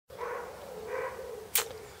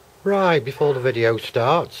Right, before the video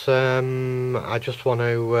starts, I just want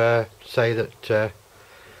to say that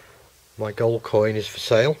my gold coin is for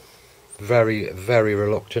sale, very, very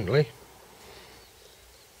reluctantly.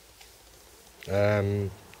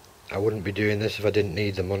 I wouldn't be doing this if I didn't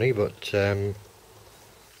need the money, but the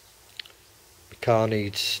car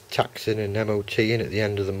needs taxing and MOTing at the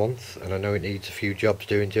end of the month, and I know it needs a few jobs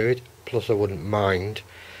doing to it. Plus I wouldn't mind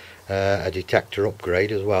a detector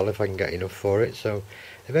upgrade as well if I can get enough for it. So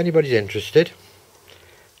if anybody's interested,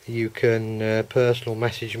 you can personal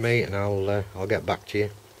message me and I'll get back to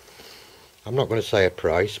you. I'm not going to say a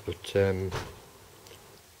price, but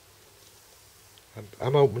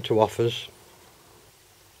I'm open to offers.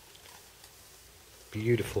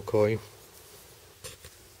 Beautiful coin.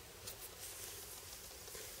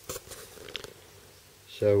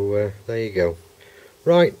 So there you go.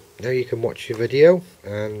 Right, now you can watch your video,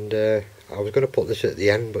 and I was going to put this at the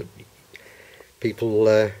end, but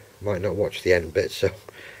people might not watch the end bit, so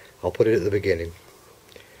I'll put it at the beginning.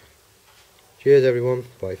 Cheers everyone,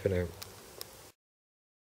 bye for now.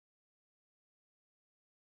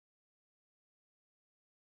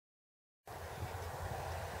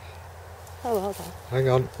 Oh, hold on. Hang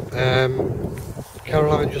on.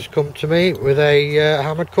 Caroline just come to me with a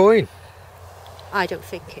hammered coin. I don't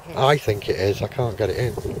think it is. I think it is. I can't get it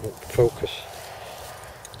in. Focus.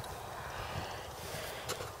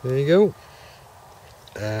 There you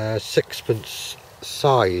go. Sixpence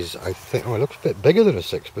size, I think. Oh, it looks a bit bigger than a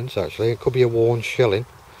sixpence actually. It could be a worn shilling,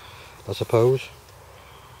 I suppose.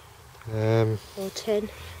 Or tin.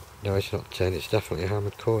 No, it's not tin. It's definitely a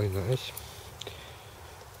hammered coin, that is.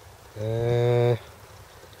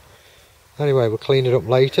 Anyway, we'll clean it up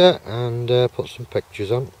later and put some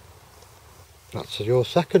pictures on. That's your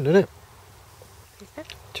second, isn't it? Is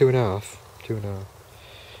it? 2.5. 2.5.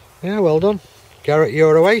 Yeah, well done. Garrett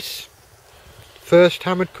Euroace. First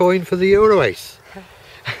hammered coin for the Euroace.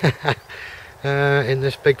 In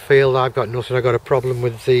this big field I've got nothing. I've got a problem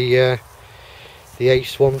with the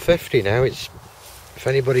Ace 150 now. It's, if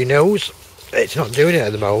anybody knows, it's not doing it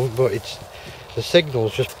at the moment, but it's the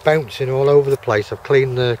signal's just bouncing all over the place. I've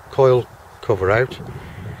cleaned the coil cover out,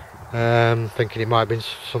 thinking it might have been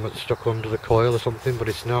something stuck under the coil or something, but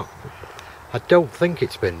it's not. I don't think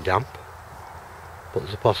it's been damp, but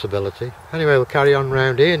there's a possibility. Anyway, we'll carry on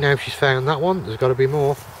round here. Now she's found that one, there's got to be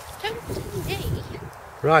more. Don't tell me.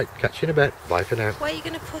 Right, catch you in a bit. Bye for now. Where are you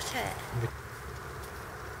going to put it?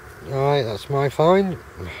 Alright, that's my find.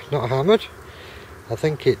 Not hammered. I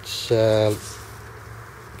think it's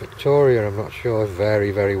Victoria, I'm not sure. Very,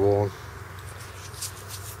 very worn.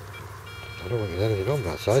 I don't think there's anything on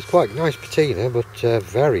that side. It's quite nice patina, but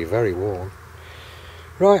very, very worn.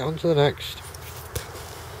 Right, on to the next.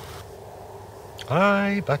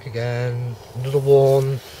 Hi, back again. Another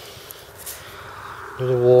worn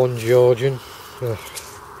Georgian. Ugh.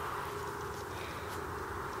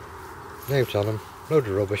 Note on them. Load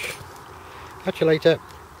of rubbish. Catch you later.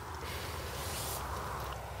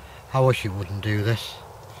 I wish it wouldn't do this.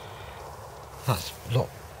 That's not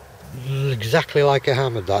exactly like a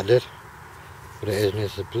hammered, that did. But it isn't.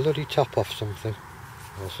 It's a bloody top off something.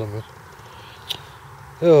 Or something.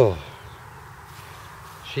 Oh.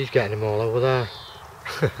 She's getting them all over there.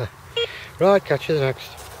 Right, catch you the next.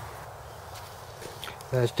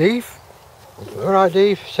 There's Dave. Alright,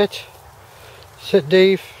 Dave, sit. Sit,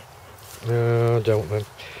 Dave. No, don't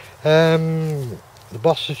then. The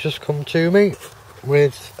boss has just come to me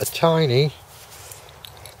with a tiny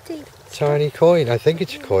coin. I think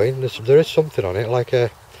it's a coin. There is something on it, like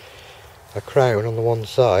a crown on the one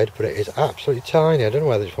side, but it is absolutely tiny. I don't know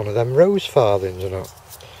whether it's one of them rose farthings or not.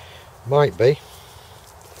 Might be.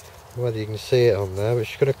 Whether you can see it on there, but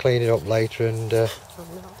she's going to clean it up later and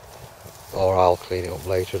or I'll clean it up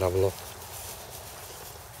later and have a look.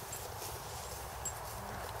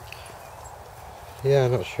 Yeah,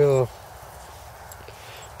 not sure.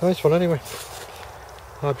 Nice one anyway.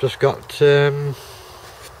 I've just got a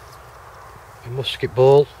musket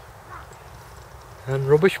ball and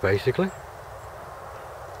rubbish basically.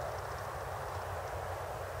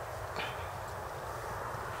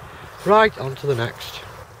 Right, on to the next.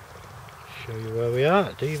 Show you where we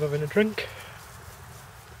are. Dave having a drink.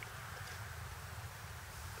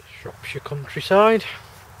 Shropshire countryside.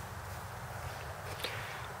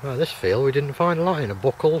 Right, this field we didn't find a lot in. A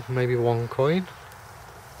buckle, maybe one coin.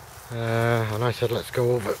 And I said let's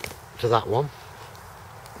go over to that one.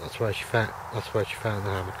 That's where she found the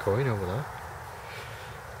hammered coin, over there.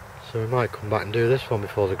 So we might come back and do this one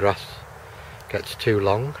before the grass gets too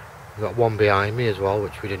long. We've got one behind me as well,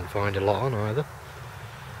 which we didn't find a lot on either.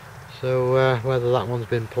 So whether that one's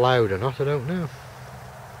been ploughed or not, I don't know.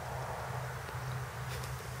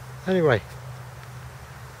 Anyway,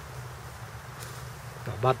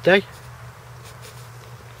 not a bad day.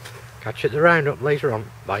 Catch you at the roundup later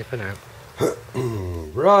on. Bye for now.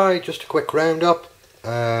 Right, just a quick roundup.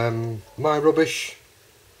 My rubbish.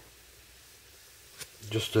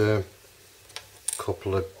 Just a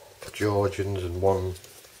couple of Georgians and one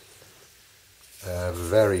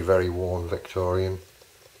very, very worn Victorian.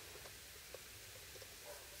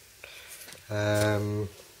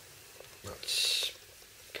 That's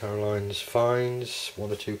Caroline's finds,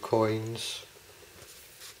 one or two coins,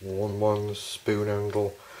 one spoon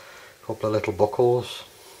handle, a couple of little buckles.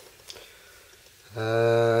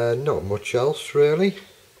 Not much else really,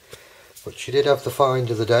 but she did have the find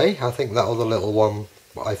of the day. I think that other little one,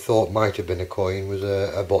 what I thought might have been a coin, was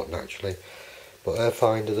a button actually. But her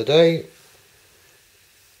find of the day,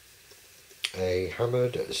 a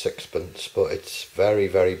hammered sixpence, but it's very,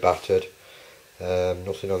 very battered.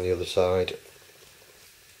 Nothing on the other side.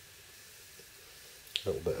 A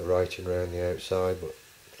little bit of writing around the outside, but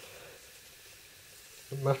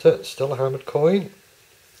doesn't matter, it's still a hammered coin.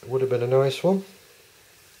 It would have been a nice one.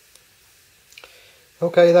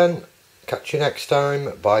 Okay then, catch you next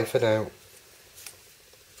time. Bye for now.